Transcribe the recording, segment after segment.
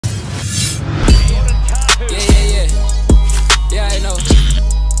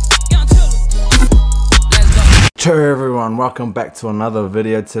Chur everyone, welcome back to another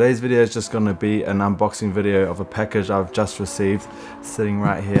video. Today's video is just going to be an unboxing video of a package I've just received sitting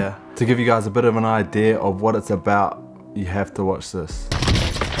right here. To give you guys a bit of an idea of what it's about, you have to watch this.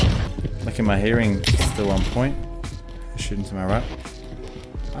 Look at my hearing, still on point. Shooting to my right.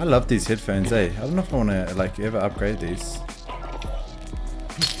 I love these headphones, eh? I don't know if I want to like ever upgrade these.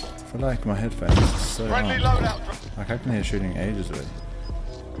 I feel like my headphones are so on. Like I can hear shooting ages away.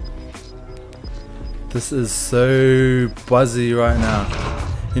 This is so buzzy right now.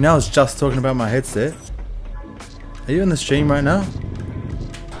 You know, I was just talking about my headset. Are you in the stream right now?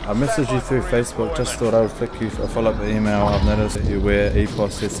 I messaged you through Facebook, just thought I would flick you a follow-up email. I've noticed that you wear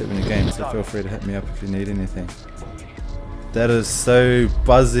EPOS headset when you game, so feel free to hit me up if you need anything. That is so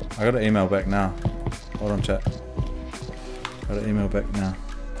buzzy. I got an email back now. Hold on chat. Got an email back now.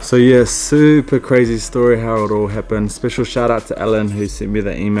 So yeah, super crazy story how it all happened. Special shout out to Alan who sent me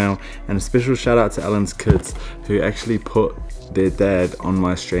the email, and a special shout out to Alan's kids who actually put their dad on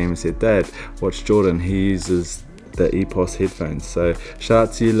my stream and said, "Dad, watch Jordan, he uses the EPOS headphones." So shout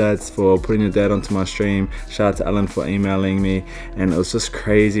out to you lads for putting your dad onto my stream. Shout out to Alan for emailing me, and it was just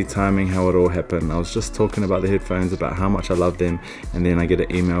crazy timing how it all happened. I was just talking about the headphones, about how much I love them, and then I get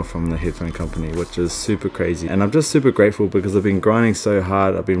an email from the headphone company, which is super crazy. And I'm just super grateful because I've been grinding so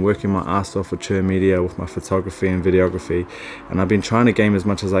hard. I've been working my ass off with Chur Media with my photography and videography, and I've been trying to game as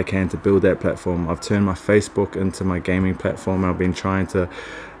much as I can to build that platform. I've turned my Facebook into my gaming platform. I've been trying to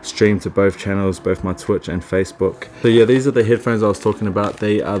stream to both channels, both my Twitch and Facebook. So yeah, these are the headphones I was talking about.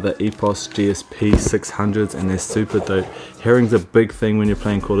 They are the EPOS GSP 600s, and they're super dope. Hearing's a big thing when you're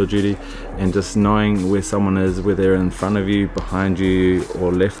playing Call of Duty, and just knowing where someone is, whether they're in front of you, behind you,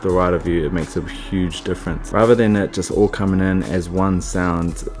 or left or right of you, it makes a huge difference. Rather than it just all coming in as one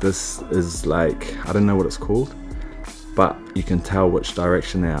sound, this is like, I don't know what it's called, but you can tell which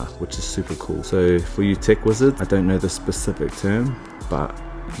direction they are, which is super cool. So for you tech wizards, I don't know the specific term, but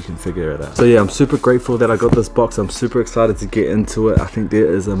you can figure it out. So yeah, I'm super grateful that I got this box. I'm super excited to get into it. I think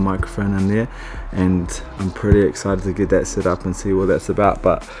there is a microphone in there, and I'm pretty excited to get that set up and see what that's about.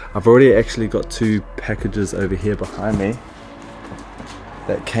 But I've already actually got two packages over here behind me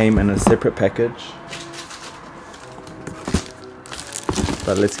that came in a separate package.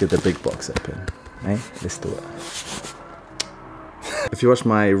 But let's get the big box open, eh? Let's do it. If you watch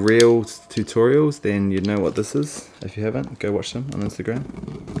my real tutorials, then you know what this is. If you haven't, go watch them on Instagram.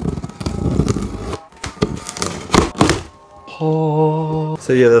 Oh.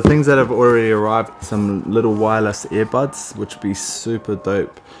 So yeah, the things that have already arrived, some little wireless earbuds, which would be super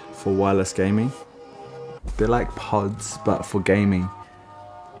dope for wireless gaming. They're like pods, but for gaming.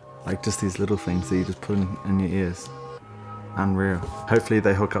 Like just these little things that you just put in your ears. Unreal. Hopefully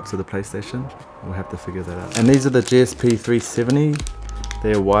they hook up to the PlayStation. We'll have to figure that out. And these are the GSP 370.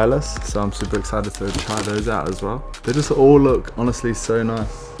 They're wireless, so I'm super excited to try those out as well. They just all look honestly so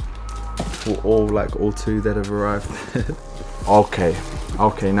nice. For all two that have arrived. Okay,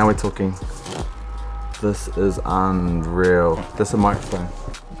 now we're talking. This is unreal. This is a microphone.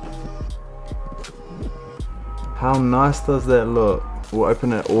 How nice does that look? We'll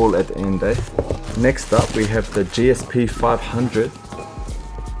open it all at the end, eh? Next up we have the GSP 500.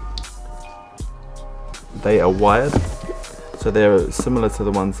 They are wired, so they're similar to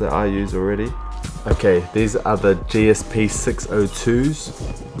the ones that I use already. Okay, these are the GSP 602s.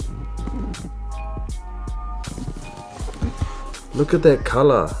 Look at that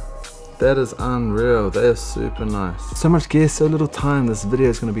color. That is unreal. They are super nice. So much gear, so little time. This video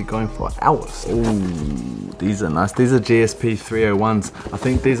is going to be going for hours. Ooh, these are nice. These are GSP 301s. I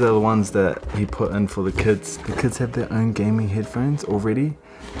think these are the ones that he put in for the kids. The kids have their own gaming headphones already.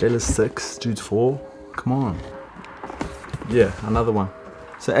 Jayla's 6, Jude's 4. Come on. Yeah, another one.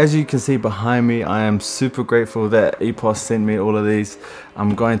 So as you can see behind me, I am super grateful that EPOS sent me all of these.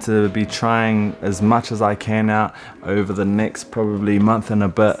 I'm going to be trying as much as I can out over the next probably month and a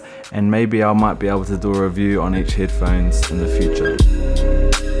bit, and maybe I might be able to do a review on each headphones in the future.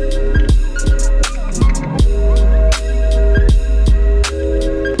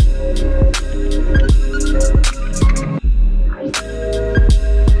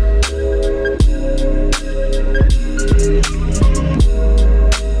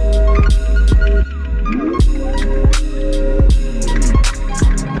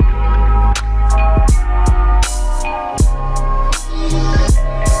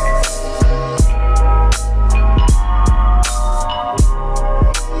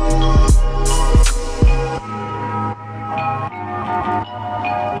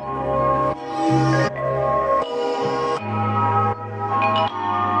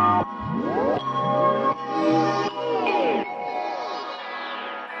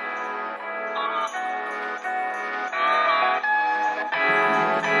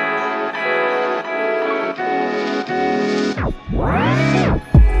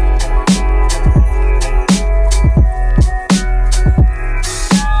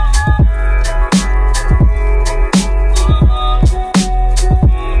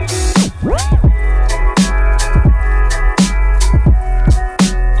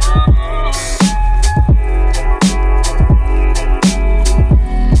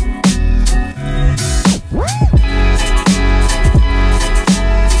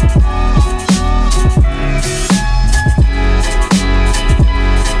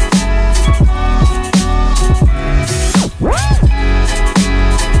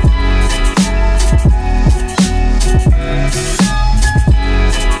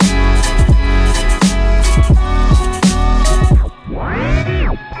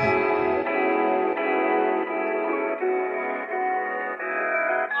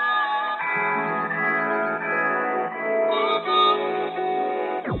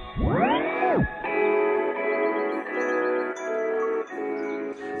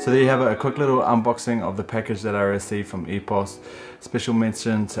 So there you have it, a quick little unboxing of the package that I received from EPOS. Special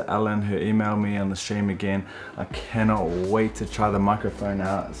mention to Alan who emailed me on the stream again. I cannot wait to try the microphone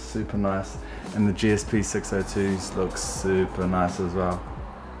out, it's super nice. And the GSP 602s look super nice as well.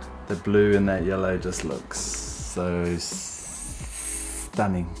 The blue and that yellow just looks so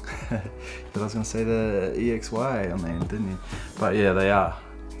stunning. But I was going to say the EXY on the end, didn't you? But yeah, they are.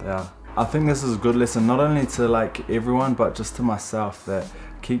 I think this is a good lesson, not only to like everyone, but just to myself, that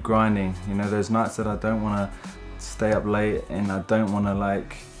keep grinding. You know, those nights that I don't want to stay up late and I don't want to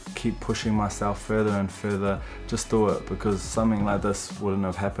like keep pushing myself further and further, just do it, because something like this wouldn't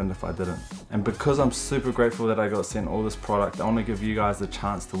have happened if I didn't. And because I'm super grateful that I got sent all this product, I want to give you guys the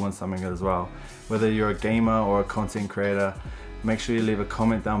chance to win something as well. Whether you're a gamer or a content creator, make sure you leave a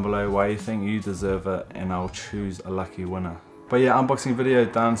comment down below why you think you deserve it and I'll choose a lucky winner. But yeah, unboxing video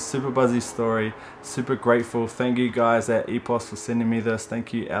done, super buzzy story, super grateful. Thank you guys at EPOS for sending me this.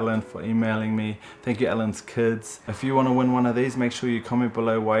 Thank you Alan for emailing me. Thank you Alan's kids. If you want to win one of these, make sure you comment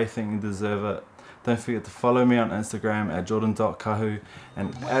below why you think you deserve it. Don't forget to follow me on Instagram at jordan.kahu.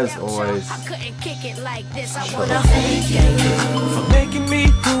 And as always, I couldn't kick it like this. I wanna thank you for making me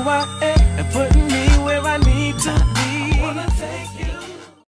who I am and putting me where I need to be. I wanna thank